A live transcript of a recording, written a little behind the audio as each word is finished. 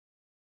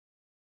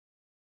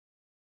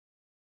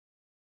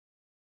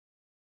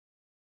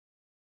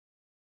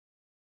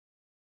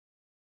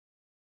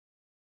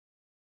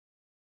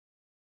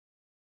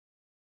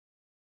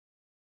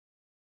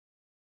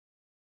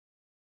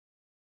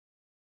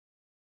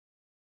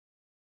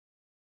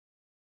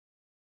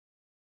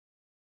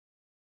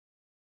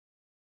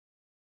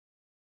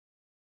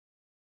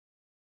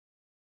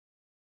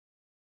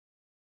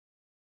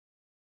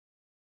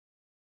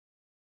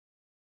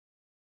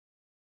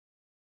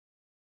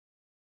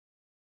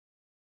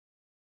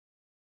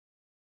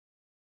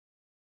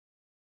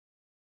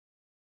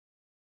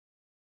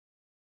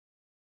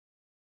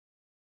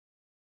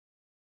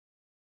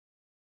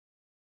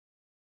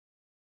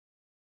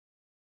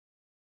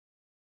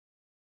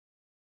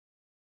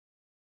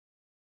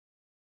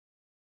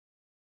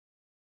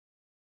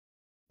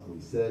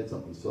we said,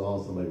 something we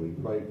saw, somebody we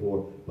prayed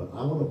for. But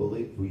I want to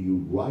believe for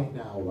you right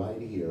now,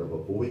 right here,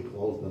 before we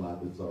close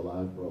tonight, this is our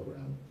live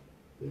program,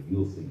 that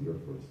you'll see your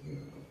first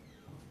miracle.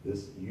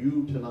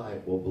 You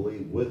tonight will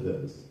believe with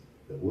us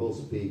that we'll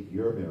speak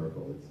your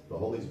miracle. It's the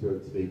Holy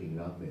Spirit speaking,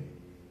 not me.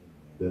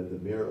 That the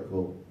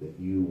miracle that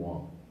you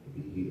want to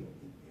be healed,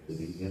 to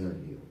be inner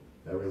healed.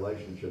 That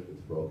relationship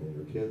that's broken,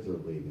 your kids are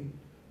leaving,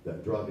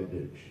 that drug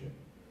addiction,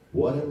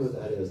 whatever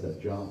that is,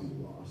 that job you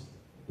lost,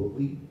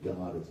 believe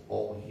God, it's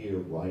all here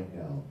right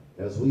now.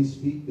 As we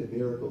speak the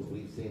miracles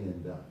we've seen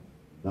and done,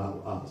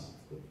 not us,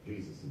 but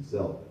Jesus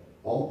himself.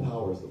 All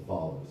power is the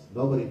Father's.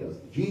 Nobody does.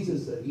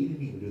 Jesus said he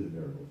didn't even do the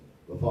miracles.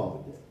 The Father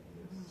did.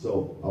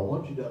 So I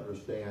want you to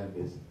understand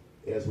is,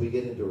 as we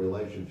get into a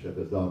relationship,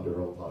 as Dr.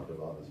 Earl talked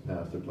about, as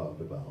Pastor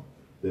talked about,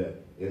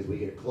 that as we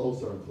get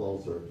closer and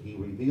closer, he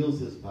reveals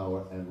his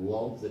power and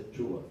loans it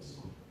to us.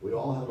 We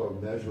all have a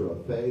measure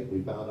of faith.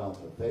 We found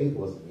out that faith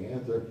wasn't the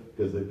answer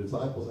because the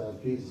disciples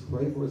asked Jesus,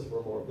 pray for us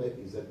for more faith.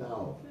 He said,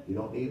 no, you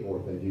don't need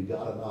more faith. You've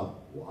got enough.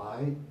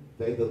 Why?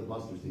 Faith of the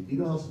mustard seed. Do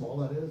you know how small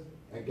that is?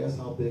 And guess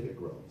how big it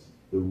grows?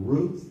 The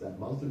roots, that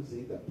mustard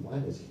seed, that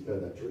plant is,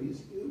 that tree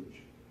is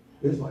huge.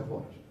 Here's my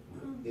point,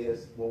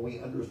 is when we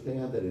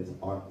understand that it's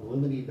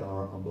limiting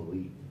our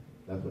unbelief.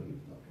 That's what he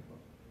was talking about.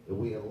 That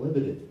we are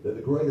limited, that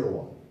the greater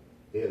one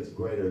is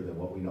greater than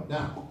what we know.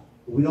 Now,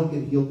 if we don't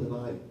get healed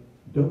tonight,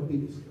 don't be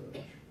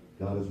discouraged.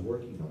 God is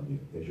working on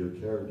you as your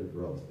character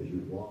grows, as you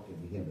walk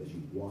in him, as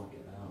you walk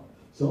it out.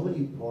 So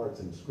many parts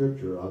in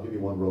Scripture. I'll give you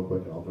one real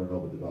quick, and I'll turn it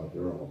over to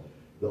Dr. Earl.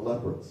 The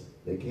lepers,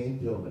 they came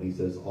to him, and he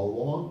says,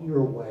 along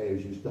your way,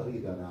 as you study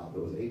that out,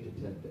 there was 8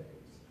 to 10 days.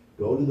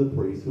 Go to the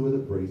priest. Who are the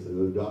priests? They're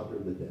the doctor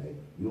of the day.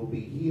 You'll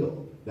be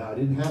healed. Now, it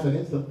didn't happen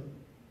instantly.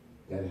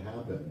 It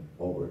happened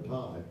over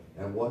time,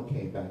 and one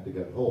came back to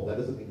get whole. That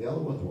doesn't mean the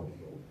other ones weren't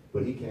healed,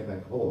 but he came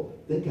back whole.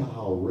 Think of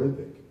how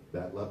horrific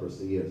that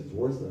leprosy is. It's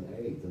worse than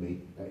AIDS. I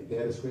mean, they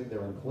had to scream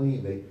they're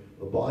unclean.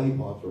 The body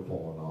parts were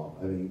falling off.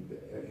 I mean,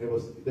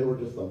 they were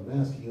just a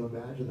mess. Can you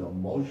imagine the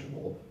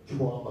emotional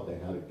trauma they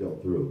had to go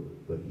through?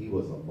 But he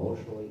was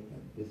emotionally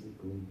and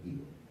physically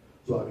healed.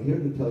 So I'm here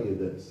to tell you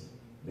this.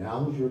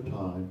 Now is your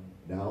time.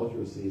 Now is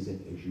your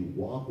season. As you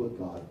walk with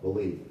God,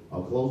 believe.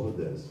 I'll close with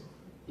this.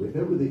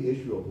 Remember the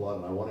issue of blood,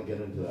 and I want to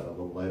get into that a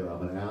little later. I'm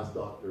going to ask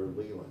Dr.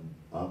 Leland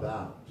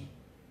about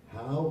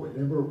how,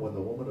 remember when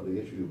the woman of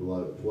the issue of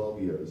blood of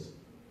 12 years,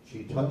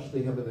 she touched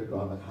the hem of their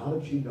garment. How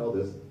did she know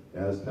this?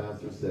 As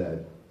Pastor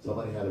said,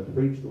 somebody had to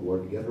preach the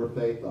word to get her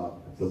faith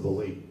up to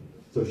believe.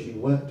 So she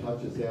went,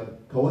 touches him.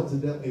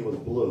 Coincidentally, it was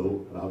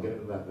blue, and I'll get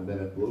into that in a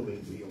minute. Blue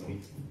means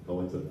healing,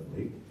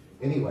 coincidentally.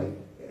 Anyway,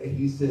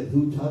 he said,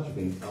 who touched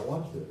me? Now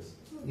watch this.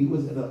 He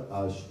was in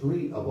a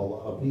street of a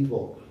lot of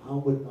people. How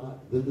would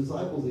not? The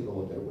disciples even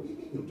looked at him. What do you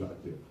mean who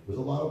touched you? There's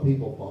a lot of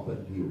people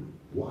bumping into you.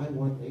 Why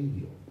weren't they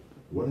healed?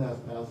 We're going to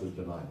ask pastors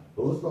tonight.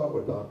 But let's start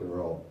with Dr.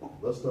 Earl.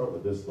 Let's start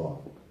with this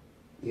thought.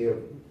 If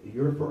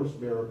your first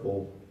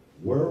miracle,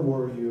 where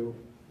were you?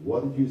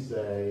 What did you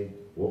say?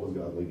 What was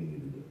God leading you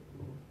to do?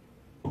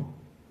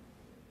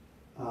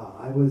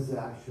 I was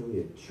actually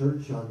at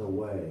church on the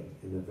way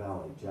in the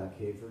valley, Jack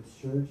Hayford's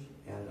church,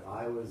 and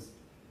I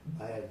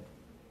had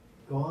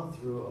gone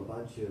through a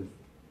lot of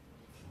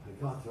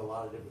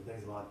different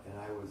things,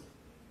 and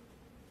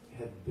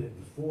had been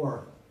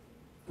before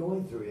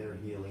going through inner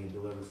healing and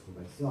deliverance for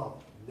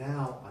myself.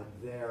 Now I'm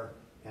there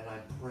and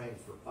I'm praying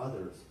for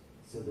others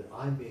so that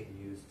I'm being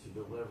used to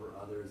deliver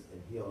others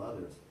and heal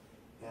others.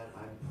 And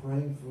I'm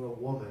praying for a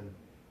woman,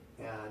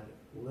 and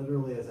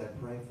literally as I'm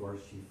praying for her,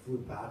 she flew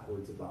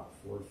backwards about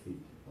 4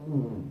 feet.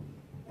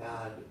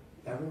 And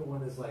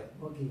everyone is like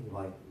looking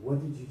like,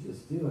 what did you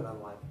just do? And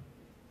I'm like,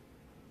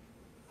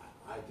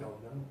 I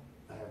don't know.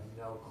 I have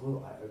no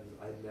clue.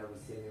 I've never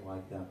seen anything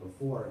like that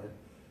before. And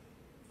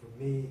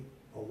for me,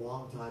 a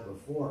long time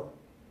before,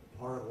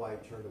 part of why I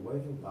turned away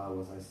from God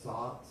was I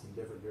saw some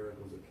different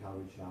miracles at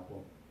Calvary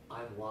Chapel.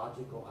 I'm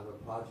logical. I'm a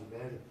project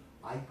manager.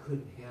 I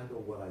couldn't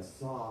handle what I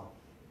saw,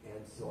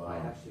 and so I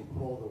actually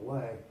pulled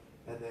away.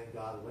 And then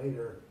God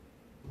later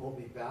pulled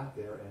me back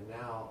there, and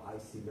now I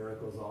see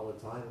miracles all the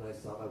time. And I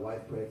saw my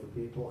wife pray for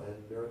people, and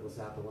miracles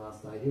happened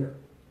last night here.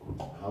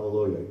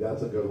 Hallelujah.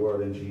 That's a good word,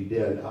 and she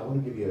did. I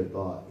want to give you a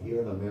thought. Here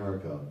in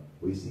America,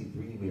 we see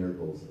 3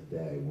 miracles a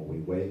day. When we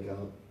wake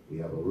up, we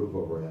have a roof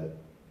overhead.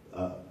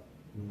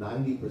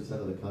 90%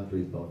 of the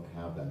countries don't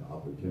have that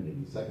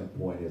opportunity. Second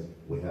point is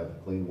we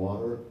have clean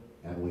water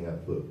and we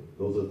have food.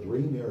 Those are 3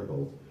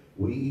 miracles.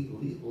 We eat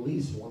at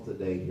least once a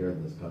day here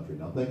in this country.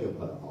 Now think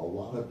about it. A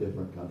lot of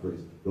different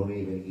countries don't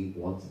even eat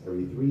once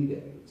every 3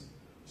 days.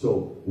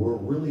 So we're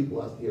really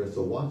blessed here.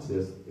 So watch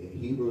this.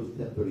 Hebrews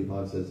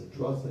 10:35 says,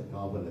 trust and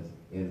confidence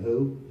in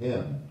who?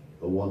 Him,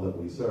 the one that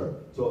we serve.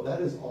 So if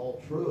that is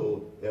all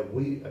true, if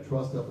we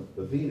trust him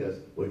to feed us,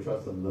 we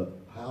trust him to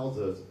house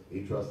us,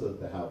 he trusts us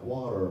to have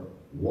water,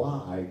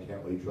 why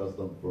can't we trust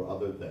him for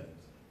other things?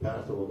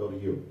 Pastor, we'll go to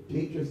you.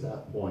 Teach us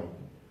that point.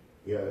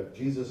 Yeah,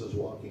 Jesus is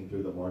walking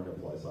through the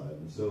marketplace.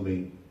 I'm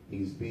assuming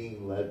He's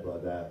being led by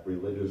that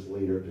religious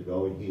leader to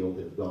go and heal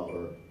his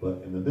daughter.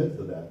 But in the midst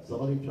of that,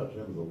 somebody touched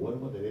him as a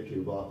woman with an issue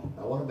of blood.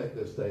 I want to make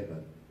this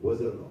statement. Was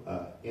it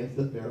an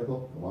instant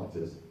miracle? Watch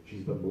this.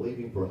 She's been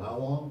believing for how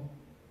long?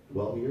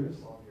 12 years?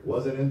 12 years.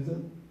 Was it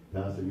instant?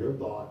 Pastor, your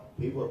thought.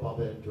 People are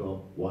pumping into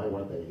him. Why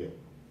weren't they healed?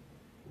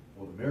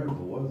 Well, the miracle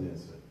was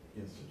instant.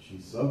 She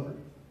suffered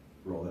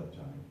for all that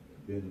time.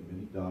 Been to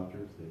many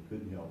doctors. They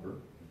couldn't help her.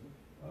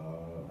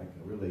 I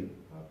can relate.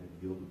 I've been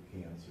healed of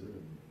cancer,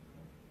 and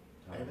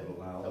time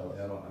will allow. I've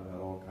had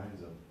all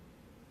kinds of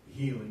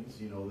healings,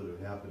 that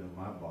have happened in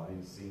my body,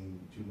 and seen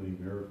too many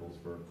miracles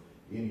for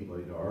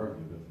anybody to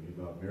argue with me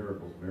about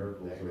miracles.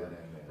 Miracles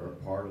are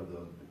part of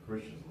the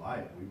Christian's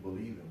life. We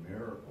believe in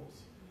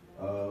miracles.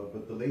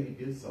 But the lady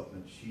did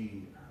something.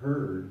 She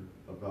heard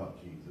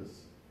about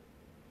Jesus,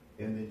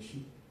 and then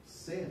she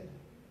said.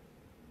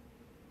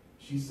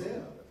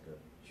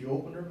 She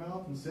opened her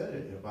mouth and said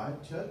it. If I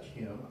touch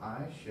him,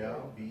 I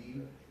shall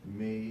be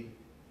made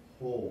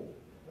whole.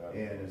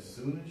 And as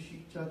soon as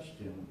she touched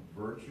him,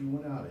 virtue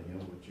went out of him,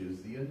 which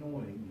is the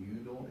anointing.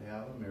 You don't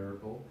have a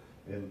miracle.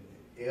 And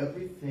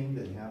everything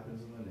that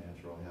happens in the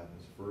natural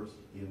happens first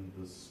in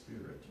the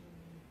spirit.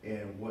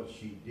 And what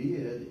she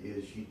did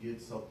is she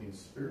did something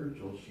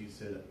spiritual. She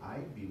said, I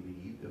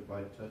believe if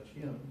I touch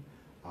him,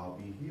 I'll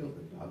be healed.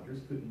 The doctors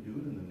couldn't do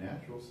it in the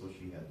natural, so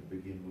she had to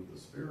begin with the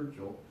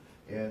spiritual.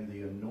 And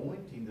the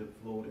anointing that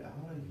flowed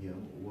out of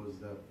him was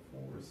that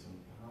force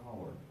and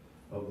power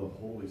of the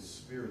Holy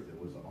Spirit that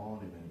was on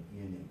him and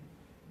in him.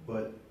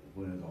 But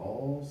when it's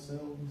all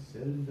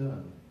said and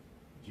done,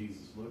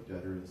 Jesus looked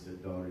at her and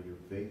said, daughter, your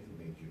faith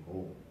made you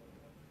whole.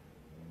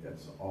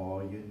 That's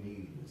all you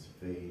need is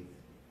faith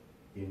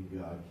in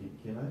God.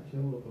 Can I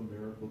tell of a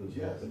miracle that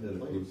happened at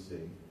a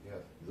crusade? Yes.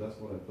 Because that's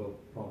what I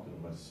felt prompted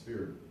in my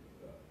spirit.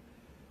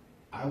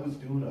 I was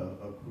doing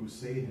a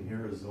crusade in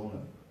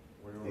Arizona.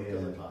 We were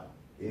at the time.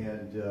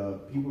 And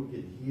people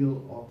get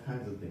healed, all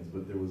kinds of things.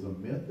 But there was a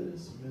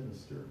Methodist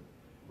minister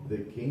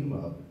that came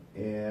up,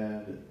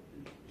 and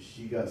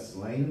she got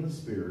slain in the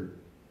spirit.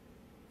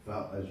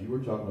 As you were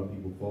talking about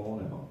people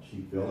falling out,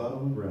 she fell out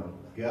on the ground,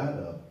 got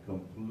up,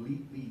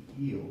 completely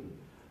healed.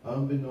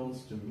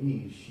 Unbeknownst to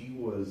me, she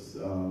was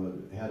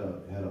had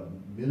a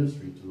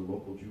ministry to the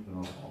local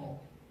juvenile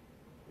hall,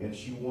 and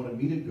she wanted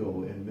me to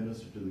go and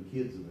minister to the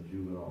kids in the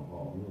juvenile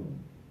hall.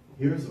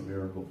 Here's a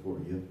miracle for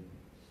you.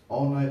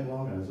 All night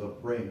long, I was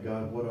up praying,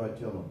 God, what do I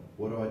tell them?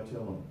 What do I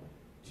tell them?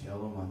 Tell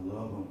them I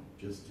love them.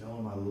 Just tell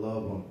them I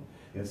love them.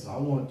 And so I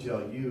want to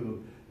tell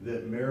you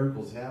that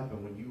miracles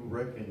happen when you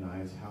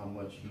recognize how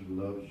much he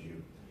loves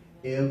you.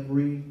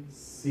 Every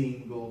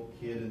single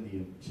kid in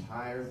the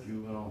entire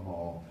juvenile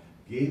hall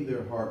gave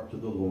their heart to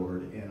the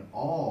Lord, and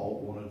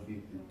all wanted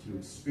to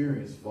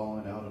experience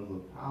falling out under the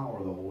power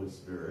of the Holy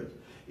Spirit,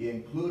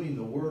 including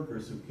the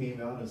workers who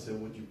came out and said,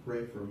 would you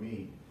pray for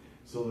me?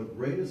 So the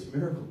greatest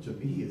miracle to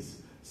me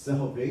is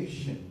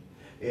salvation.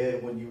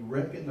 And when you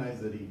recognize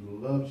that he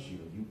loves you,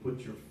 you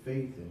put your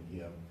faith in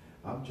him,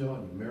 I'm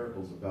telling you,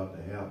 miracles about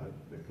to happen,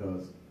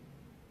 because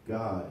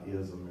God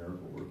is a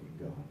miracle working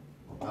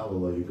God.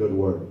 Hallelujah. Good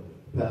word.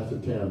 Pastor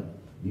Tim,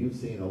 you've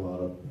seen a lot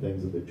of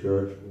things at the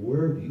church.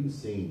 Where have you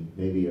seen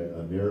maybe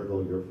a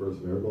miracle, your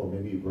first miracle, or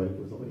maybe you prayed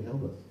for somebody?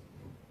 Help us.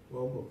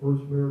 Well, the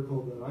first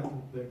miracle that I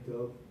can think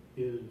of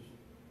is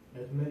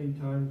as many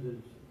times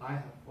as I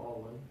have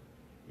fallen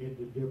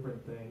into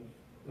different things.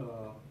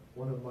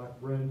 One of my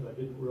friends, I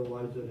didn't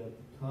realize it at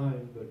the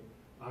time, but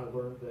I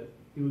learned that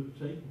he was a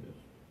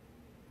Satanist.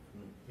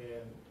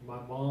 And my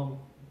mom,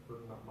 or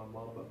not my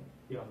mom, but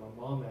yeah,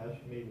 my mom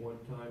asked me one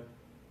time,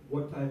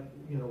 what type,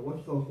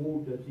 what's the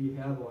hold does he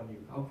have on you?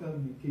 How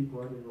come you keep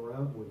running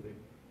around with him?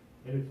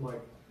 And it's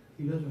like,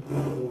 he doesn't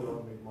have a hold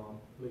on me, Mom.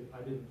 I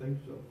didn't think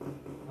so.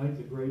 I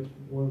think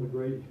one of the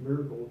greatest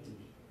miracles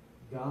is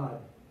God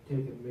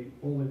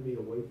pulling me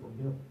away from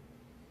him.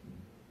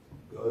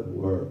 Good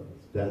word.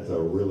 That's a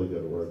really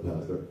good word,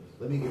 Pastor.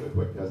 Let me give a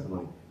quick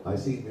testimony. I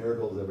see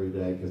miracles every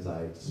day because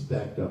I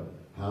expect them.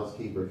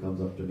 Housekeeper comes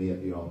up to me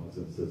at the office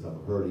and says,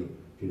 I'm hurting.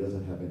 She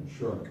doesn't have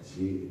insurance.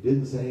 She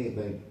didn't say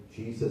anything.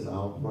 She says,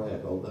 I'll pray. I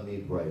told let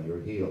me pray.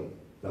 You're healed.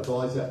 That's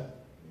all I said.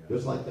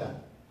 Just like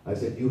that. I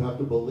said, you have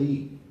to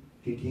believe.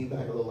 She came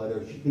back with a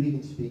letter. She could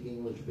even speak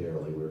English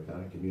barely. We were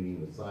kind of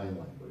communicating with sign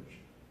language.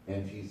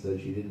 And she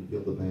said she didn't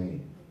feel the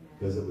pain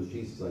because it was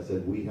Jesus. I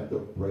said, we have to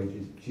praise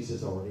Jesus. She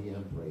says, already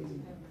am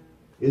praising.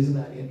 Isn't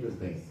that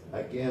interesting?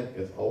 Again,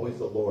 it's always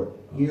the Lord.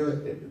 Here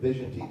at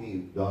Vision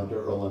TV,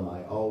 Dr. Earl and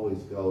I always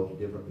go to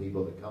different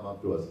people that come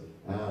up to us,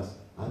 ask,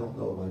 I don't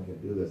know if I can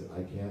do this.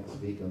 I can't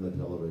speak on the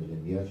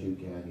television. Yes, you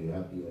can. You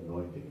have the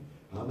anointing.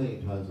 How many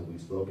times have we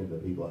spoken to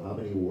people? How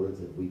many words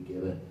have we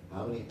given?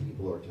 How many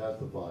people are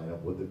testifying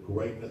of with the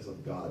greatness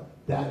of God?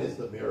 That is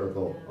the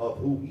miracle of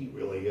who he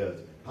really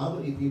is. How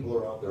many people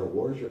are out there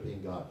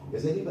worshiping God?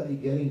 Is anybody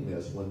getting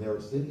this when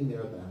they're sitting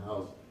there at the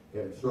house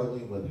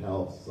struggling with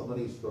health,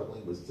 somebody's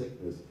struggling with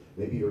sickness,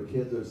 maybe your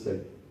kids are sick,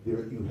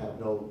 you have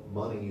no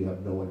money, you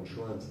have no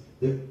insurance.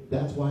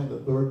 That's why in the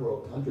third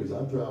world countries,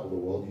 I've traveled the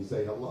world, you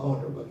say hello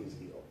and everybody's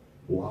healed.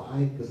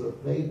 Why? Because their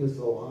faith is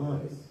so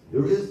high.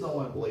 There is no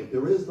unbelief.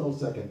 There is no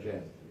second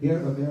chance. Here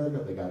in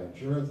America, they got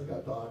insurance, they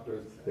got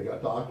doctors for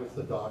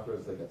the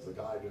doctors, they got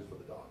psychiatrists for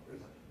the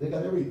doctors. They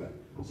got everything.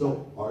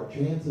 So our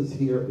chances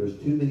here, there's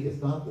too many.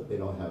 It's not that they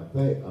don't have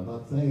faith. I'm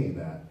not saying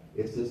that.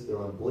 It's just their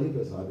unbelief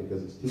is high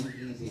because it's too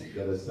easy to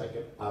get a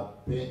second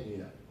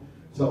opinion.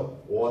 So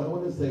what I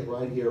want to say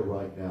right here,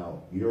 right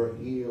now, your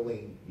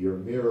healing, your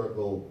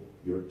miracle,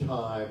 your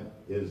time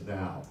is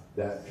now.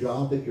 That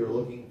job that you're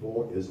looking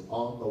for is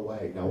on the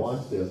way. Now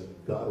watch this.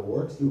 God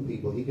works through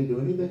people. He can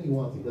do anything he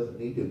wants. He doesn't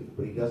need to,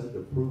 but he does it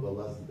to prove a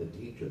lesson, to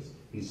teach us.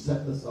 He's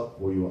setting this up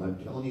for you.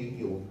 I'm telling you,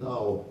 you'll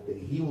know that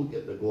he will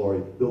get the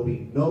glory. There'll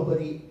be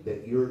nobody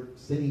that you're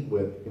sitting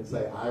with can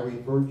say, I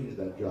referred you to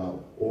that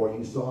job, or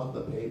you saw it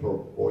in the paper,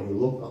 or you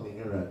looked on the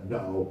internet.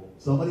 No.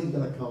 Somebody's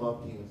going to come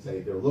up to you and say,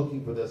 they're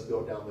looking for this,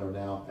 go down there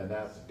now, and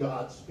that's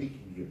God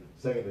speaking to you,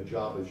 saying the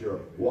job is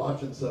yours.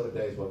 Watch in 7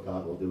 days what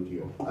God will do to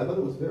you. I thought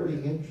it was very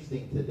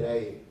interesting.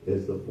 Today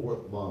is the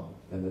 4th month,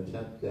 and the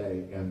 10th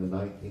day, and the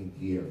 19th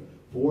year.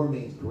 4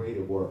 means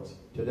creative works.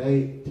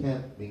 Today,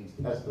 10th means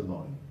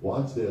testimony.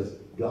 Watch this.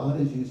 God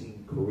is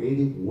using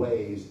creative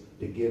ways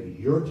to give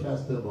your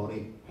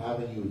testimony,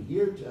 having you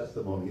hear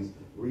testimonies,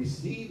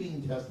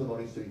 receiving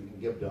testimonies so you can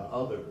give to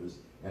others.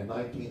 And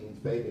 19 means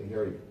faith and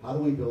hearing. How do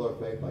we build our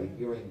faith? By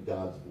hearing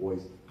God's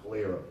voice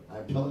clearer.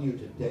 I'm telling you,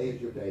 today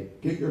is your day.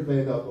 Get your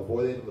faith up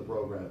before the end of the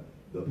program.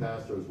 The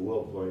pastors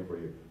will pray for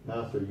you.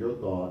 Pastor, your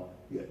thought.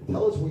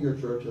 Tell us where your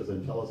church is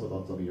and tell us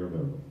about some of your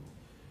miracles.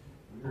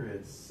 We're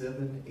at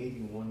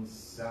 781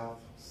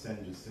 South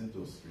San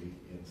Jacinto Street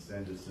in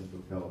San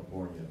Jacinto,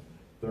 California.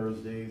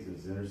 Thursdays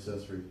is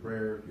intercessory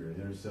prayer. If you're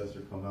an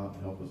intercessor, come out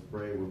and help us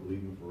pray. We're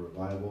believing for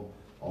revival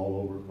all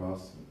over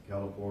across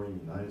California,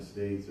 United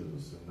States.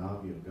 There's a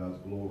tsunami of God's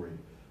glory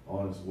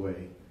on its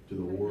way to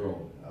the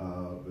world.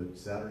 But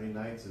Saturday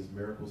nights is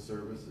miracle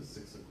service at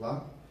 6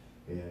 o'clock.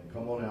 And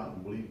come on out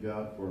and believe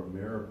God for a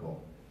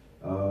miracle.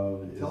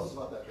 Tell us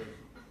about that.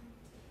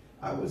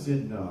 I was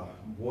in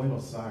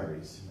Buenos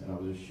Aires, and I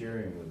was just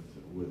sharing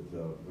with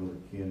Brother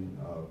Ken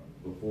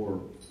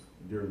before,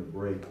 during the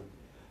break.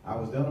 I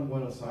was down in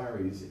Buenos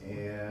Aires,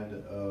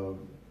 and a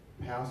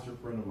pastor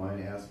friend of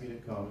mine asked me to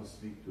come and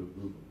speak to a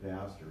group of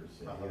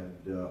pastors.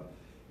 And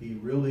he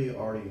really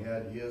already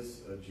had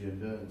his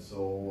agenda, and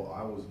so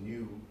I was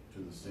new to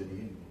the city,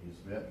 and he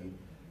just met me.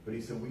 But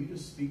he said, will you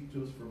just speak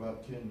to us for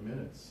about 10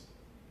 minutes?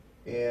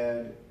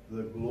 And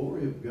the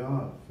glory of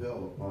God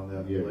fell upon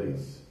that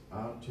place.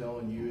 I'm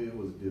telling you, it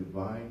was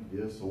divine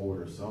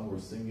disorder. Some were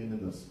singing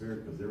in the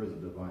spirit, because there is a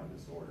divine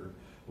disorder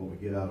when we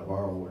get out of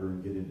our order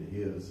and get into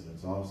his, and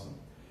it's awesome.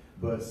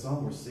 But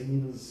some were singing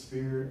in the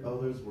spirit.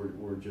 Others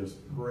were just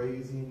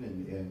praising,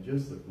 and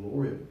just the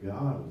glory of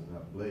God was in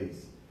that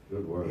place.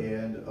 Good word.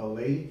 And a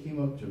lady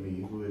came up to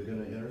me who had been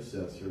an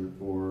intercessor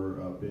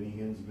for Benny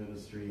Hinn's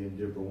ministry and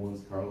different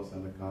ones, Carlos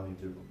Anacani,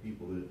 different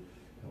people that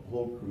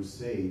hold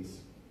crusades.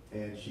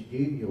 And she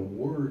gave me a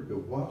word, but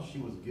while she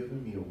was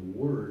giving me a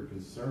word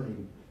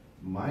concerning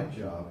my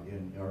job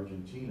in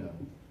Argentina,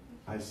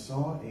 I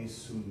saw a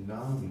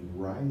tsunami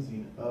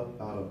rising up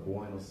out of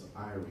Buenos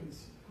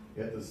Aires.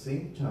 At the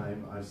same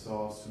time, I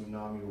saw a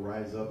tsunami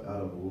rise up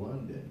out of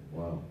London.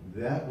 Wow.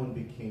 That one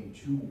became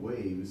 2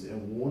 waves,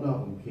 and one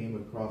of them came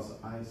across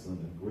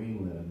Iceland and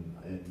Greenland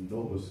and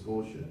Nova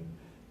Scotia,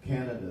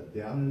 Canada,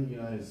 down in the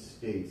United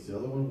States. The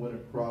other one went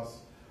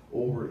across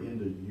over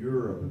into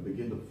Europe and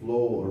began to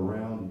flow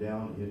around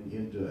down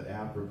into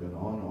Africa and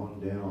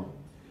on down.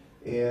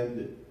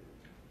 And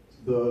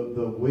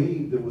the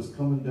wave that was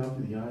coming down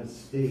to the United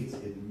States,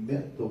 it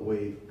met the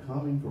wave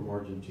coming from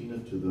Argentina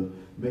to the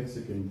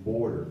Mexican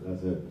border.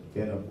 That's it.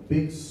 And a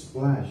big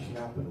splash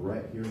happened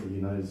right here in the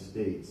United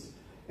States.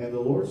 And the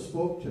Lord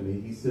spoke to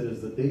me. He said,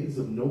 as the days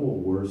of Noah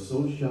were,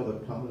 so shall the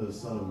coming of the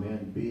Son of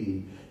Man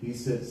be. He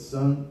said,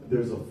 son,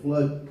 there's a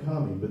flood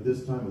coming, but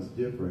this time it's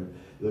different.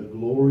 The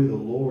glory of the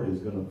Lord is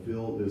going to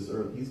fill this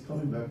earth. He's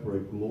coming back for a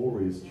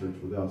glorious church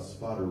without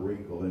spot or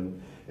wrinkle.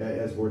 And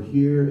as we're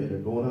here and are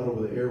going out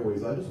over the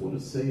airways, I just want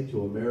to say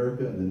to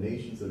America and the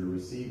nations that are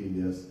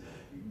receiving this,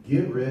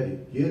 get ready,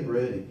 get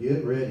ready,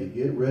 get ready,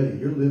 get ready.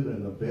 You're living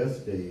in the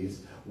best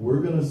days.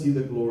 We're going to see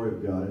the glory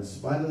of God. In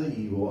spite of the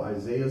evil,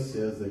 Isaiah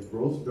says that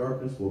gross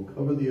darkness will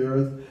cover the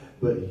earth,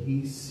 but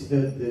he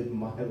said that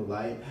my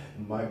light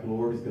and my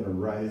glory is going to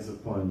rise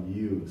upon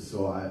you.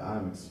 So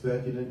I'm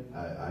expecting it.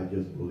 I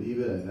just believe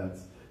it, and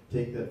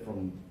take that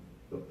from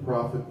the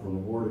prophet, from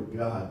the word of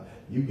God.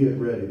 You get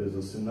ready. There's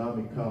a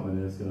tsunami coming,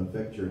 and it's going to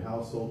affect your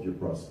household, your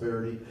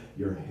prosperity,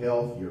 your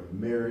health, your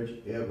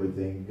marriage,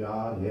 everything.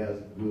 God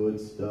has good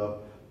stuff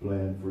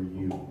planned for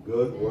you.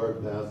 Good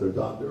word, Pastor.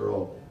 Dr.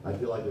 Earl, I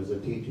feel like there's a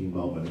teaching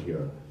moment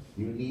here.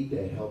 You need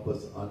to help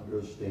us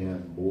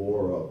understand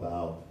more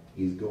about,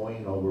 he's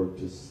going over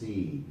to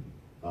see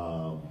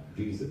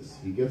Jesus.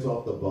 He gets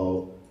off the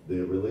boat. The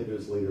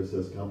religious leader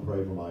says, come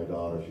pray for my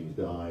daughter. She's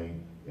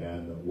dying.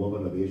 And the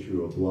woman of the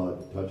issue of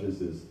blood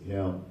touches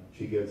him.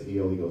 She gets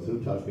healed. He goes,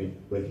 who touched me?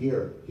 But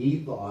here,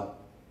 he thought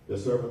the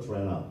servants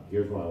ran up.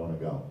 Here's where I want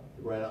to go.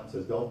 He ran up and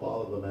says, don't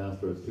follow the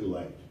master. It's too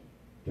late.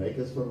 Take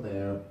us from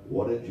there.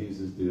 What did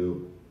Jesus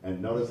do?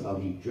 And notice how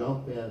he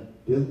jumped in,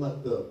 didn't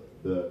let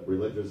the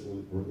religious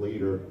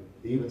leader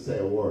even say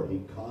a word. He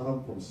caught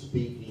him from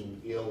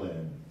speaking ill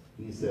in.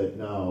 He said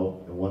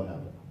no, and what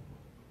happened?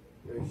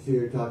 So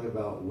you're talking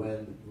about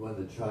when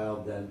the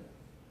child then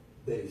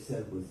they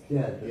said was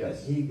dead, but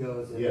Yes. then he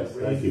goes and Yes,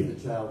 thank raises you. the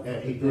child.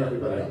 And from he the drew dead,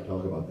 everybody right? out.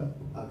 Talk about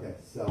that. Okay,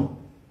 so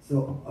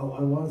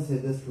I want to say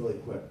this really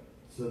quick.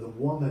 So the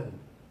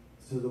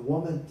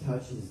woman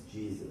touches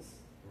Jesus.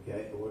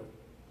 Okay,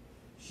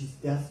 she's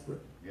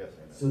desperate. Yes,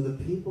 So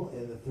the people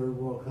in the third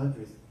world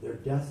countries, they're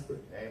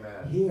desperate.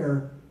 amen.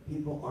 Here,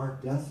 people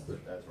aren't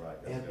desperate. That's right.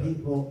 And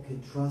people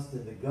can trust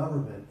in the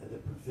government and the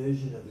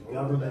provision of the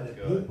government that's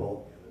and good.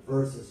 people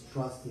versus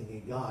trusting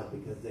in God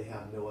because they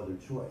have no other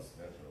choice.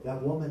 That's right.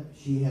 That woman,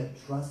 she had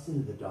trusted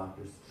in the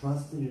doctors,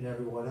 trusted in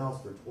everyone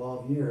else for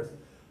 12 years,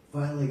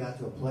 finally got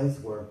to a place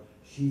where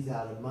she's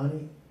out of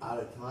money, out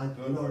of time.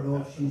 You don't know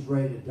if she's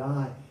ready to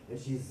die, and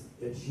she's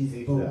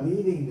Teach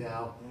believing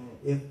now,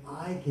 if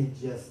I can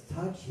just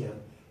touch him.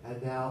 And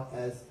now,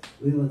 as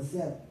Leland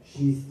said,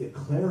 she's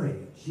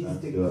declaring it. She's That's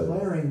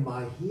declaring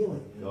my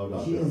healing. No,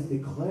 Doctor. She is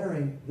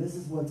declaring, this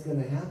is what's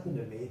going to happen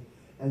to me.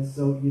 And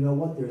so, you know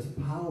what? There's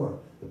power.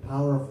 The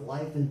power of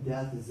life and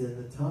death is in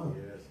the tongue.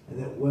 Yes.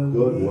 And that when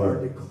Good we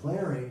word. are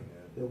declaring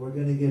that we're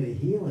going to get a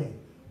healing,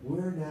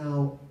 we're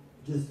now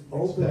just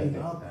opening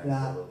Expecting. up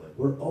that, Absolutely.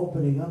 we're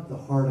opening up the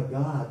heart of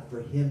God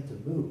for him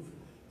to move.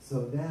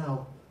 So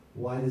now,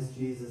 why does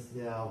Jesus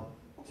now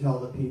tell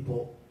the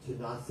people to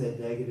not say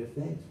negative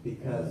things?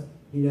 Because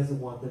he doesn't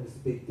want them to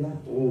speak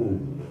death. Ooh,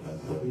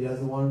 that's good. He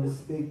doesn't want them to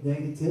speak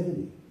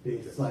negativity.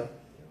 It's like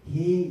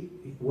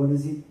what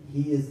is he?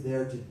 He is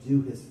there to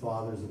do his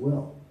Father's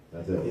will.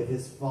 That's it. If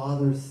his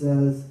Father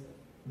says,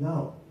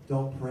 no,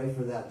 don't pray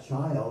for that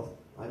child,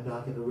 I'm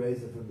not going to raise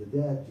him from the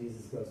dead,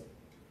 Jesus goes,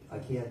 I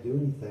can't do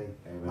anything.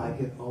 Amen. I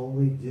can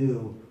only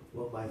do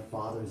what my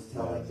Father's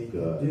telling That's me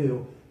good. to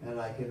do, and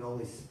I can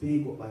only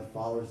speak what my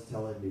Father's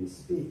telling me to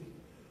speak.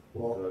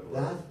 Well, Good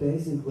word. that's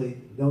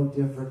basically no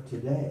different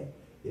today.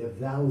 If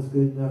that was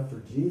good enough for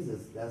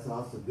Jesus, that's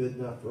also good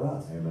enough for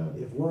us. Amen.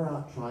 If we're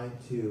out trying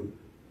to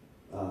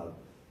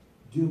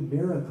do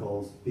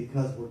miracles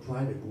because we're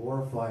trying to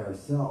glorify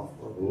ourselves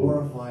or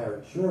glorify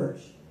our church,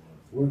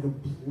 we're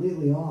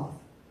completely off.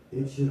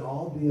 It should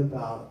all be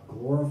about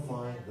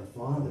glorifying the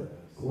Father,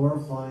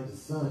 glorifying the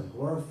Son,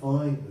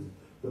 glorifying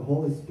the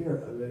Holy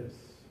Spirit. I mean,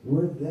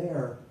 we're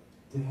there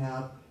to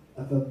have,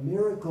 if a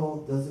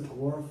miracle doesn't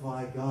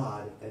glorify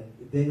God and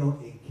they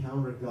don't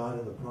encounter God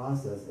in the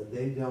process and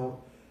they don't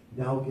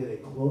now get a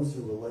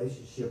closer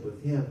relationship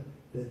with him,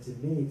 then to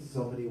me,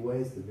 so many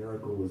ways the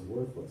miracle was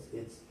worthless.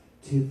 It's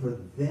for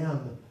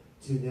them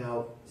to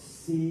now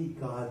see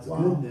God's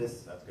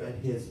goodness That's good.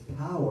 and his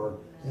power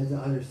and to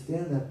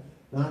understand that,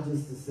 not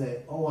just to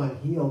say, oh, I'm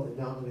healed and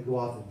now I'm going to go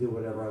off and do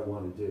whatever I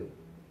want to do.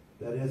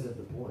 That isn't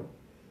the point.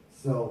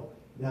 So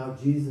now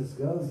Jesus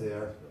goes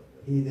there.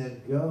 He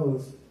then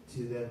goes to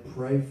then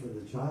pray for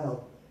the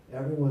child.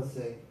 Everyone's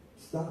saying,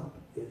 stop.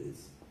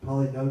 It's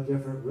probably no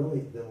different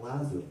really than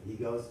Lazarus. He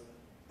goes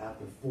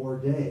after 4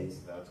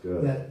 days. That's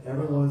good. That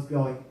everyone's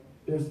going,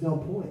 there's no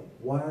point.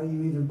 Why are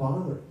you even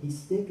bothering? He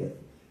stinketh.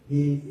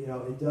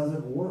 It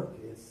doesn't work.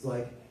 It's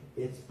like,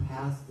 it's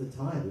past the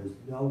time. There's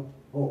no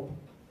hope.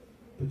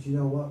 But you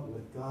know what?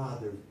 With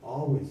God, there's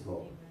always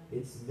hope.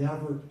 It's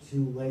never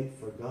too late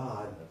for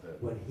God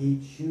when he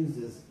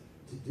chooses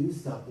to do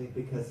something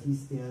because he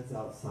stands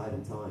outside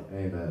of time.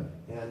 Amen.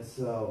 And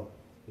so,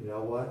 you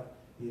know what?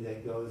 He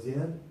then goes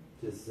in,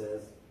 just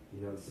says,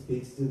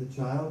 speaks to the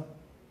child,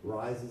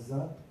 rises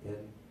up, and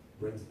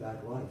brings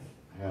back life.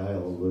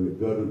 Hallelujah.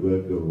 Good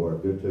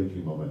word. Good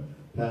teaching moment.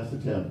 Pastor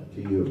Tim,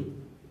 to you.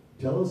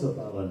 Tell us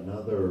about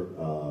another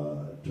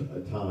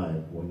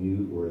time when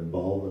you were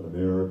involved in a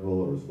miracle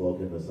or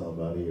spoken to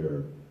somebody,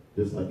 or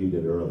just like you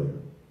did earlier.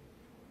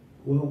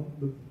 Well,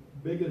 the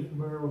biggest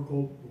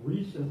miracle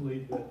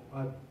recently that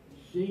I've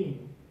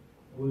seen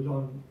was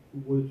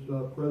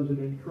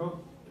President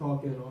Trump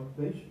talking on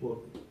Facebook.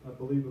 I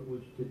believe it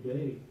was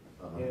today.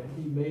 And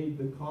he made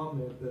the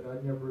comment that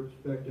I never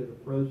expected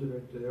a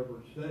president to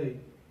ever say,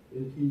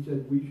 is he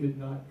said we should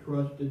not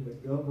trust in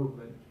the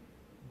government,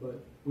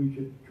 but we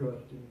should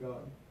trust in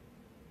God.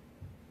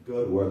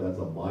 Good word. That's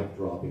a mic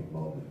dropping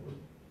moment.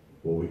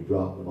 Well, we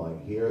drop the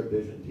mic here at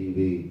Vision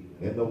TV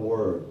in the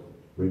Word.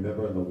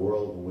 Remember, in the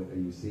world,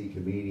 when you see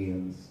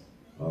comedians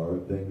or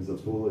things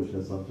of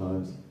foolishness,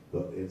 sometimes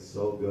it's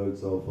so good,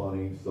 so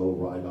funny, so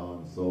right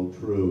on, so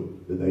true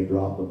that they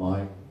drop the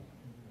mic.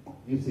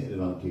 You've seen it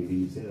on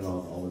TV. You've seen it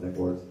on all the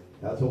networks.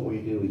 That's what we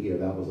do here.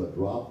 That was a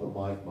drop the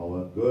mic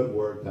moment. Good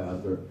word,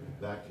 Pastor.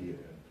 Back to you.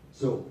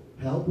 So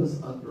help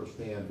us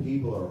understand.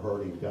 People are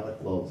hurting. We've got to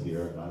close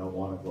here, and I don't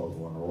want to close.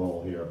 We're on a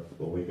roll here,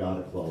 but we got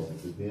to close.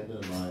 It's at the end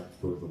of the night,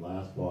 towards the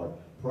last part.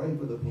 Pray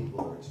for the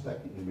people who are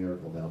expecting a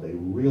miracle now. They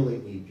really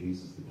need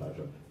Jesus to touch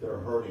them. They're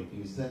hurting. Do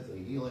you sense a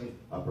healing,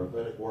 a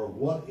prophetic word?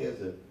 What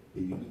is it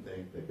that you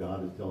think that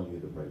God is telling you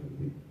to pray for the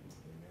people?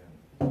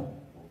 Amen.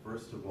 Well,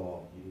 first of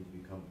all, you need to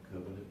become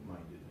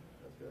covenant-minded.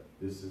 That's good.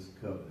 This is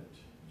covenant.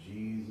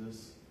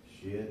 Jesus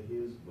shed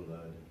his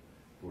blood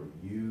for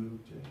you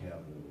to have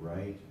the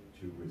right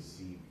to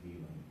receive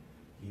healing.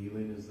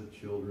 Healing is the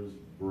children's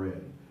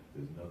bread.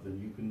 There's nothing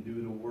you can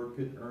do to work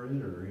it, earn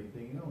it, or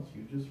anything else.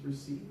 You just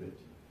receive it.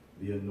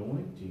 The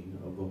anointing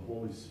of the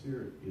Holy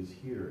Spirit is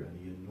here, and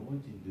the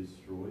anointing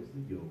destroys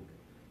the yoke,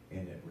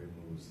 and it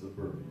removes the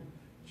burden.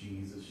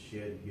 Jesus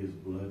shed his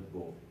blood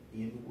both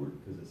inward,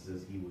 because it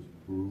says he was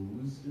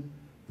bruised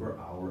for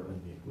our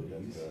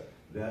iniquities.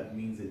 That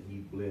means that he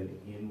bled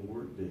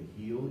inward to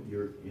heal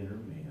your inner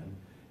man,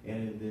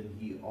 and then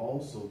he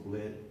also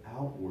bled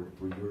outward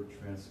for your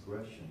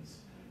transgressions.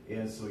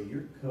 And so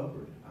you're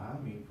covered. I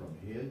mean, from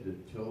head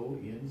to toe,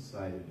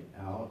 inside and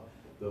out.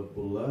 The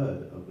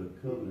blood of the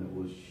covenant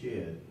was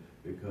shed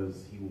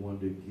because he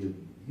wanted to give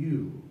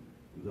you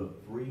the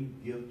free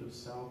gift of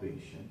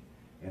salvation.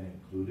 And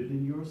included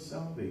in your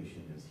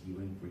salvation is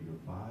healing for your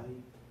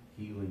body,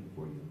 healing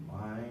for your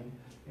mind.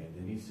 And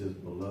then he says,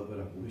 beloved,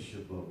 I wish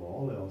above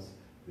all else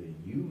that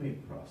you may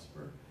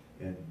prosper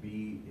and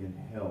be in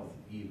health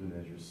even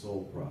as your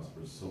soul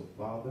prospers. So,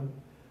 Father,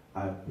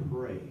 I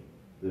pray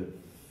that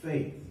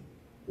faith,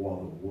 while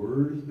the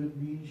word has been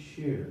being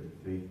shared,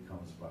 faith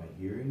comes by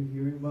hearing,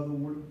 hearing by the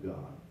word of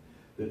God,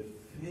 that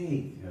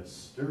faith has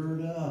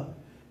stirred up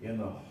in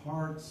the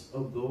hearts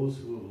of those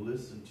who have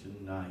listened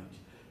tonight.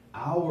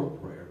 Our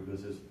prayer,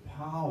 because there's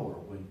power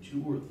when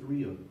 2 or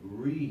 3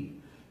 agree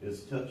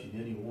is touching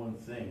any one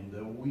thing,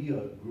 that we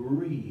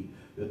agree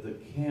that the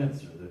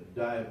cancer, the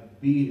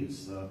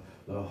diabetes,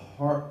 the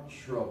heart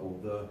trouble,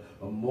 the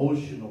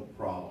emotional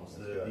problems,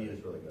 the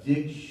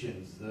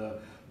addictions,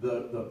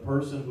 the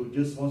person who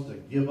just wants to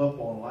give up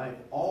on life,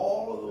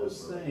 all of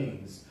those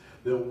things,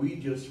 that we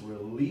just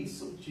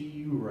release them to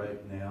you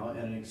right now,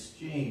 and in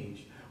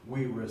exchange,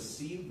 we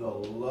receive the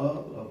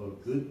love of a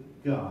good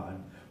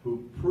God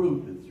who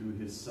proved it through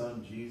his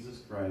son,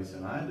 Jesus Christ.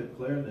 And I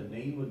declare in the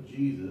name of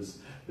Jesus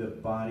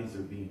that bodies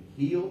are being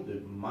healed,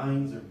 that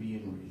minds are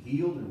being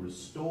healed and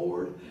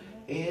restored,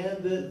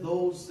 and that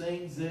those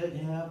things that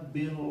have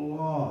been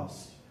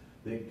lost,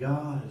 that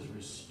God is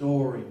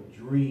restoring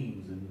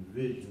dreams and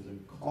visions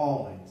and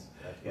callings,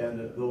 and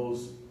that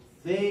those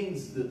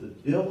things that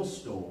the devil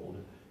stole,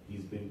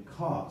 he's been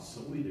caught.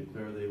 So we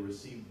declare they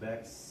receive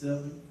back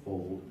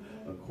sevenfold,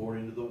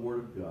 according to the word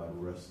of God,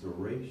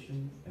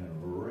 restoration and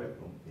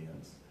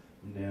recompense.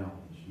 Now,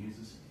 in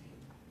Jesus'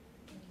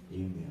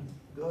 name, amen.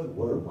 Good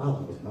word. Wow,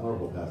 that was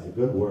powerful, Pastor.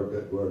 Good work,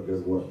 good work,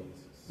 good work.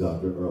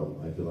 Dr.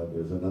 Earl, I feel like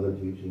there's another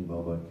teaching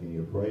moment. Can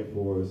you pray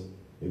for us?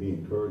 Maybe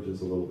encourage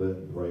us a little bit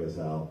and pray us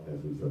out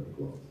as we start to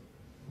close.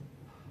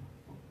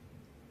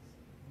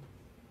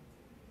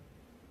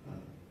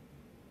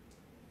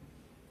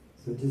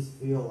 So just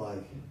feel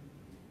like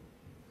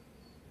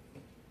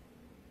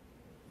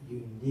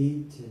you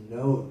need to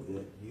know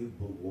that you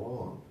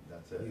belong.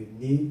 That's it. You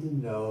need to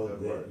know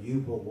Good that word. you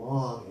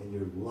belong and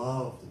you're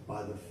loved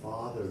by the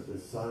Father, the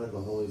Son, and the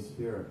Holy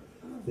Spirit.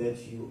 That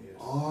you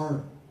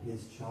are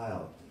his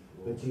child.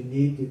 But you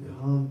need to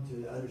come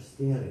to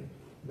understanding.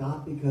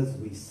 Not because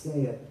we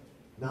say it,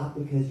 not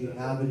because you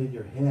have it in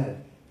your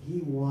head.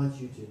 He wants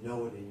you to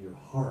know it in your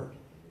heart.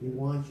 He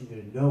wants you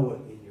to know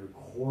it in your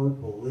core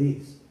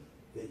beliefs,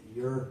 that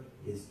you're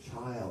his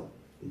child,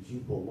 that you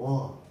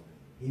belong.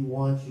 He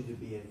wants you to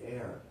be an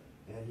heir.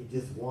 And he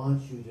just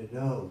wants you to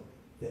know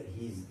that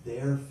he's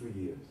there for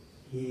you.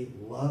 He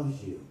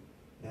loves you.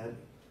 And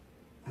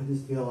I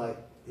just feel like,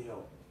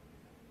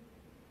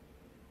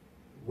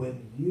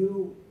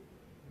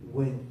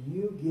 when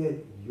you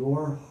get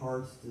your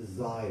heart's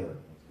desire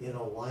in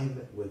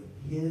alignment with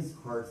his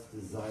heart's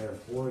desire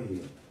for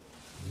you,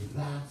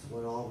 that's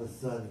when all of a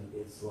sudden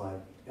it's like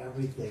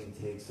everything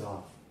takes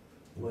off.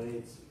 When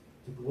it's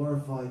to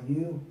glorify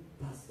you,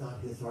 that's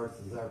not his heart's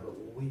desire. But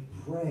when we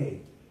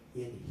pray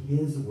in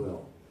his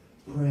will,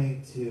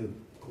 praying to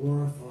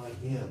glorify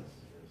him,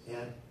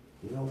 and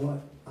you know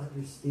what?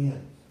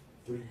 Understand,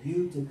 for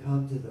you to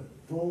come to the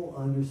full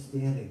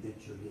understanding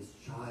that you're his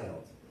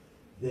child,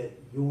 that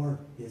you're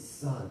his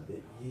son,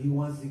 that he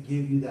wants to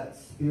give you that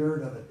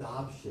spirit of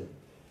adoption,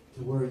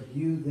 to where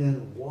you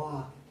then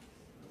walk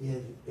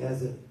in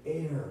as an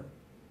heir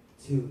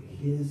to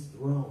his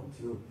throne,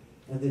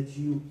 and that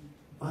you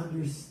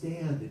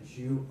understand that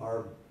you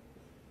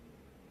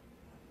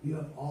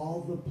have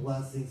all the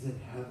blessings in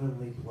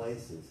heavenly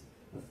places.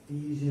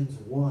 Ephesians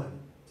 1,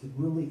 to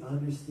really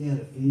understand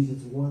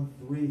Ephesians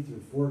 1:3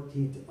 through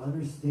 14, to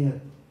understand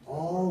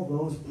all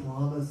those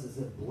promises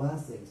and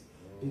blessings,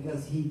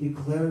 because he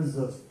declares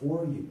those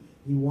for you.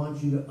 He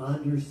wants you to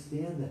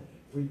understand that,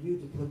 for you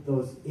to put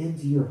those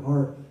into your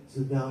heart,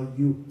 so now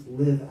you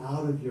live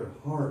out of your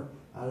heart,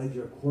 out of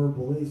your core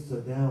beliefs,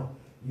 so now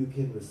you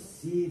can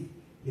receive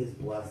his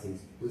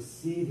blessings,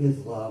 receive his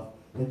love,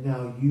 and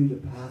now you to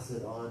pass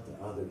it on to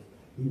others.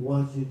 He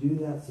wants you to do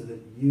that so that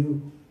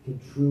you can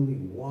truly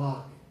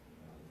walk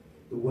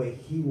the way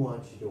he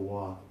wants you to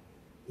walk,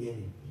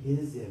 in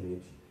his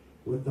image,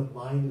 with the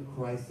mind of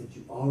Christ that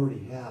you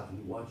already have.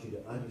 He wants you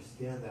to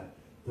understand that,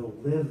 to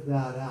live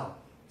that out,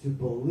 to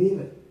believe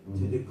it,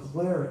 to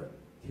declare it,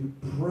 to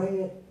pray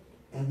it,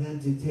 and then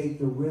to take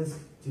the risk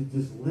to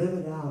just live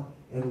it out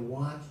and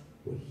watch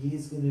what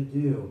he's going to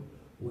do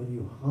when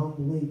you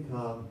humbly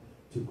come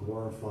to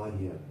glorify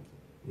him.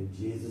 In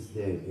Jesus'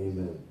 name,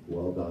 amen.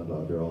 Well done,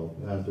 Dr. Earl.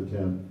 Pastor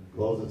Tim,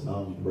 close us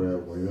out in prayer.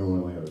 We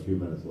only have a few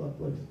minutes left,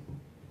 please.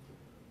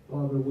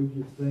 Father, we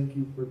just thank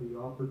you for the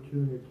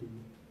opportunity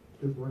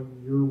to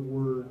bring your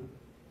word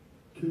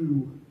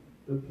to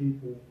the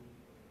people.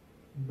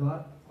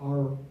 Not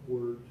our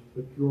words,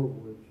 but your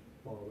words,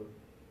 Father.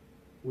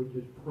 We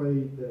just pray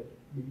that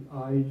the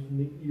eyes and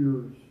the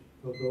ears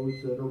of those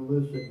that are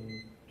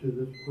listening to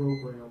this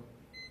program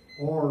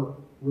are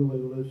really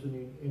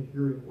listening and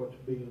hearing what's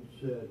being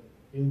said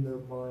in their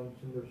minds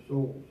and their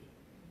souls,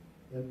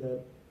 and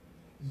that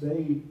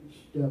they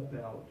step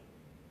out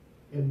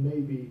and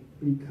maybe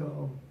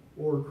become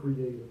or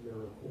create a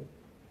miracle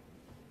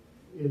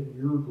in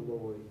your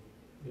glory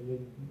and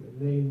in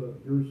the name of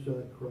your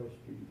Son, Christ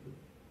Jesus.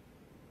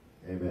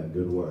 Amen.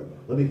 Good word.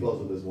 Let me close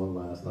with this one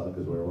last thought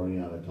because we're running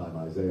out of time.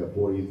 Isaiah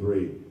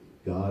 43.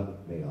 God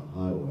made a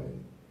highway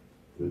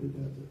through the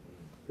desert.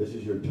 This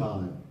is your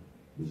time.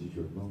 This is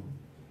your moment.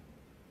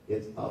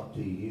 It's up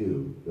to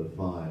you to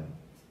find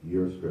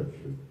your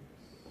scripture.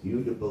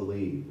 You to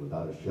believe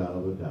without a shadow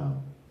of a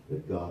doubt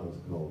that God has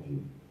called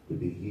you to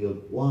be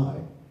healed. Why?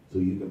 So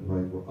you can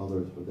pray for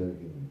others for their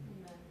healing.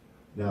 Amen.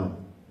 Now,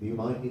 you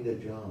might need a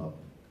job.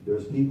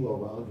 There's people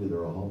around you that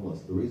are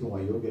homeless. The reason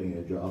why you're getting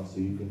a job so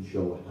you can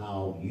show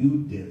how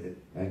you did it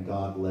and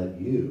God led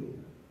you.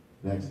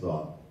 Next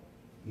thought.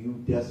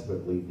 You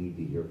desperately need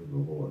to hear from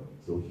the Lord.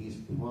 So he's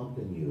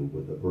prompting you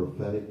with the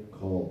prophetic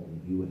call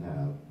that you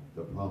have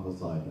to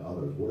prophesy to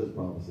others. What is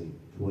prophecy?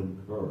 To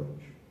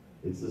encourage.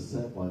 It's the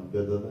sent one.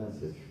 They're the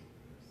message.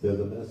 They're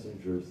the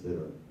messengers that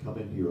are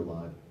coming to your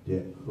life to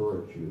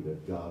encourage you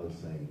that God is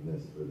saying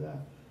this or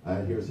that.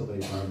 I hear so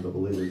many times the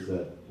believer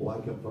said, well,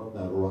 I confirm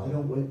that, or I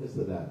don't witness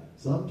to that.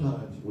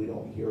 Sometimes we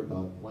don't hear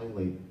God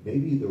plainly.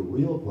 Maybe the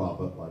real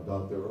prophet, like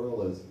Dr.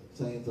 Earl, is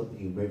saying something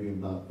you maybe have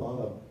not thought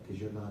of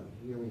because you're not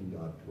hearing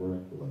God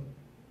correctly.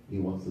 He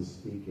wants to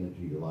speak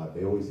into your life.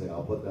 They always say,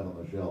 I'll put that on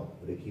the shelf,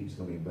 but it keeps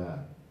coming back.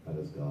 That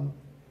is God.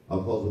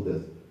 I'll close with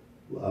this.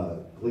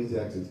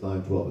 Ecclesiastes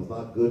 9:12. It's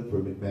not good for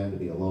a man to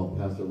be alone.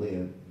 Pastor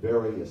Leon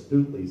very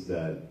astutely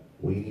said,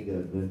 we need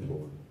a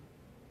mentor.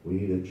 We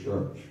need a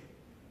church.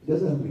 It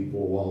doesn't have to be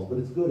four walls, but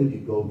it's good if you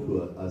go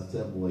to an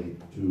assembly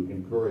to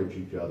encourage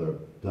each other,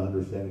 to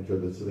understand each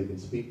other so they can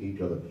speak to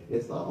each other.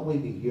 It's not only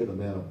to hear the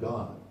man of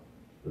God,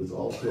 but it's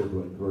also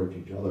to encourage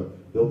each other.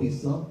 There'll be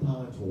some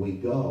times when we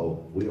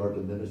go, we are to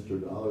minister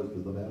to others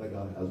because the man of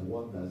God has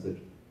one message,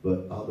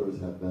 but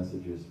others have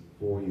messages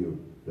for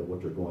you that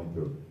what you're going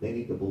through. They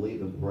need to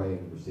believe and pray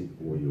and receive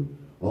for you.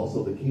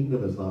 Also, the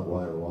kingdom is not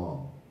right or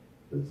wrong.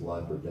 It's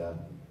life or death.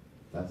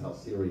 That's how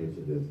serious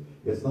it is.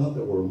 It's not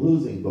that we're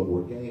losing, but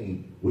we're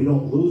gaining. We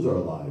don't lose our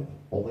life,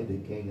 only to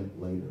gain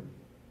it later.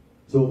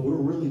 So if we're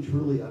really,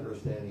 truly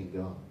understanding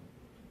God,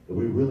 that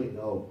we really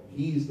know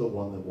he's the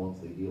one that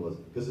wants to heal us,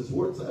 because his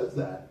word says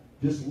that.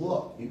 Just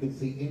look. You can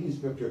see any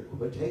scripture,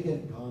 but take it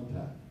in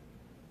contact.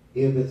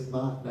 If it's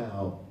not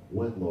now,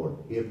 when, Lord?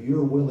 If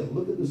you're willing,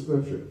 look at the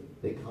scripture.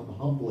 They come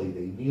humbly.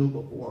 They kneel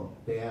before him.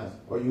 They ask,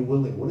 are you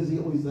willing? What does he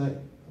always say?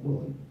 I'm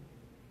willing.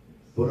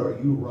 But are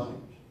you right?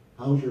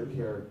 How's your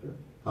character?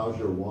 How's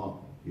your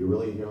walk? You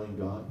really hearing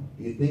God?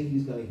 Do you think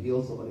he's going to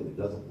heal somebody that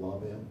doesn't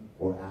love him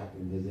or act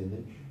in his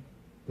image?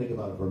 Think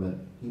about it for a minute.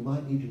 He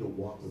might need you to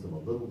walk with him a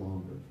little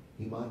longer.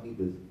 He might need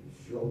to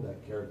show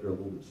that character a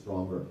little bit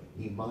stronger.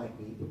 He might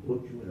need to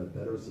put you in a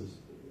better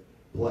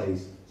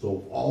place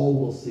so all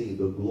will see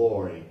the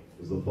glory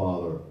is the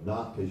Father.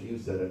 Not because you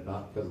said it,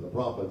 not because the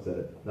prophet said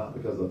it, not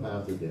because the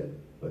pastor did,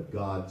 but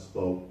God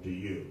spoke to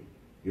you.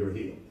 You're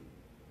healed.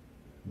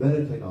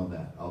 Meditate on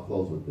that. I'll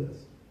close with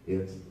this.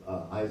 It's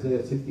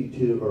Isaiah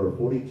 62 or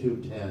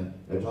 42:10.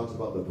 It talks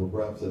about the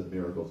progressive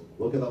miracles.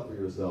 Look it up for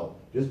yourself.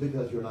 Just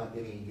because you're not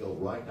getting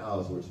healed right now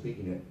as we're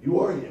speaking it, you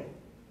are healed.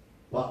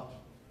 But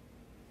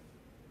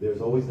there's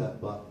always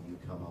that but you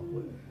come up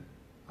with.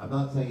 I'm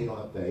not saying you don't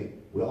have faith.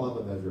 We all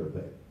have a measure of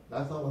faith.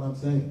 That's not what I'm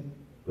saying.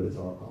 But it's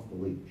our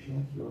unbelief.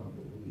 Check your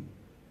unbelief.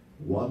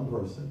 One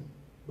person,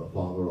 the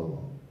Father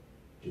alone.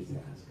 Just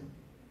ask him.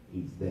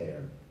 He's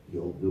there.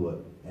 He'll do it.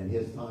 And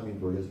his timing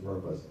for his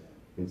purpose.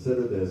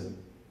 Consider this.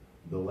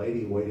 The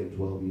lady waited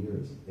 12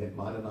 years. She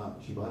might have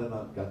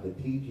not got the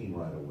teaching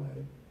right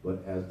away,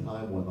 but as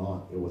time went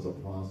on, it was a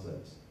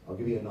process. I'll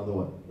give you another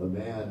one. The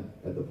man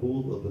at the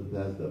pool of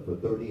Bethesda for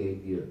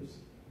 38 years.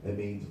 It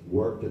means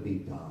work to be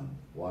done.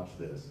 Watch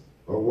this.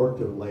 Or work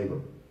to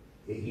labor.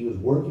 He was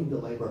working to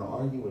labor and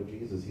arguing with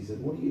Jesus. He said,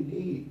 what do you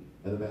need?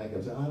 And the man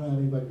comes, I don't have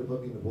anybody to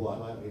put me in the pool. I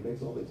don't have anybody. He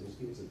makes all these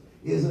excuses.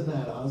 Isn't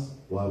that us?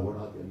 Why we're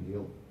not getting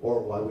healed?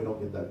 Or why we don't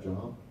get that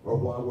job? Or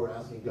why we're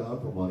asking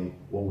God for money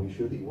when we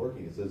should be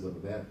working? It says,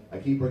 man, I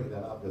keep bringing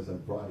that up because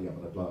on Friday I'm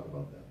going to talk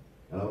about that.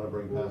 And I'm going to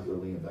bring Pastor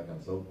Lee back.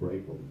 I'm so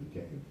grateful that he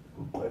came.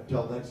 But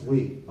until next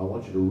week, I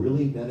want you to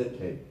really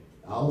meditate.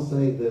 I'll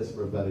say this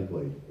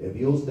prophetically. If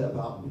you'll step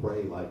out and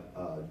pray like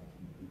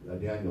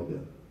Daniel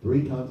did,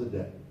 3 times a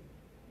day,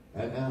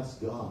 and ask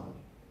God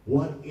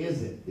What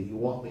is it that you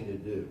want me to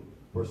do?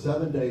 For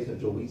 7 days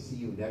until we see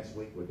you next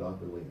week with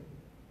Dr. Liam.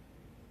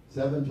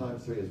 7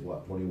 times 3 is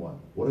what? 21.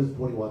 What does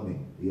 21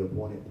 mean? The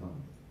appointed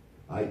time.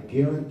 I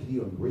guarantee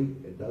you in Greek,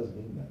 it does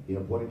mean that. The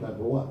appointed time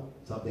for what?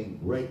 Something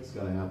great's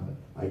going to happen.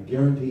 I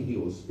guarantee he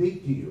will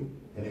speak to you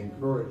and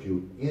encourage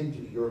you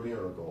into your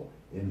miracle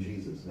in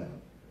Jesus'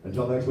 name.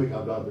 Until next week,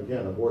 I'm Dr.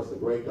 Ken. Of course, the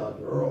great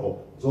Dr.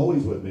 Earl is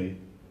always with me.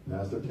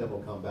 Pastor Tim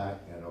will come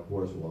back, and of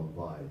course, we'll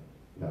invite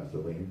Pastor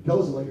Liam.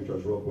 Tell us about your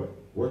church real quick.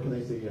 Where can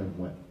they see you and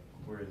when?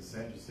 We're in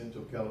San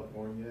Jacinto,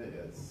 California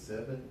at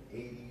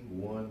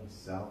 781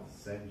 South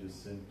San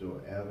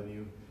Jacinto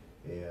Avenue.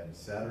 And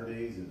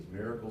Saturdays is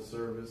miracle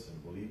service,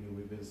 and believe me,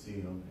 we've been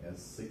seeing them at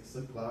 6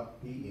 o'clock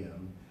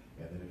p.m.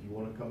 And then if you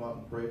want to come out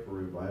and pray for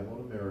Revival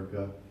in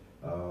America,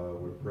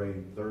 we're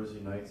praying Thursday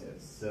nights at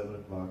 7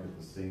 o'clock at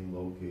the same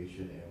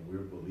location, and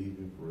we're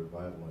believing for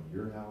revival in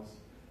your house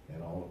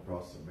and all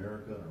across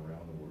America and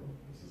around the world.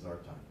 This is our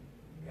time.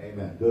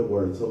 Amen. Good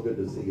word. It's so good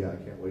to see you. I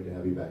can't wait to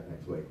have you back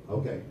next week.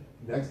 Okay.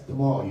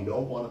 Tomorrow, you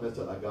don't want to miss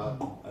it. I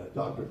got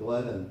Dr.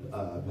 Glenn and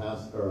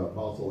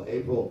Apostle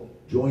April.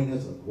 Join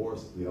us. Of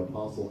course, the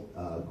Apostle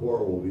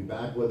Cora will be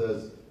back with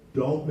us.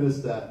 Don't miss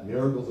that.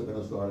 Miracles are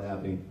going to start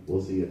happening.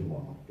 We'll see you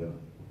tomorrow. Good night.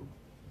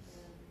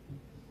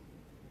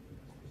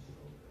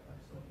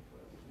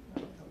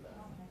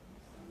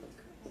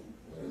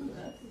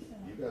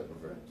 You guys were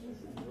great.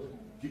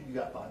 You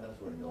got 5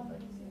 minutes where to go.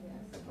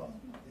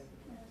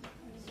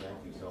 Thank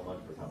you so much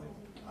for coming.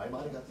 I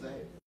might have got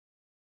saved.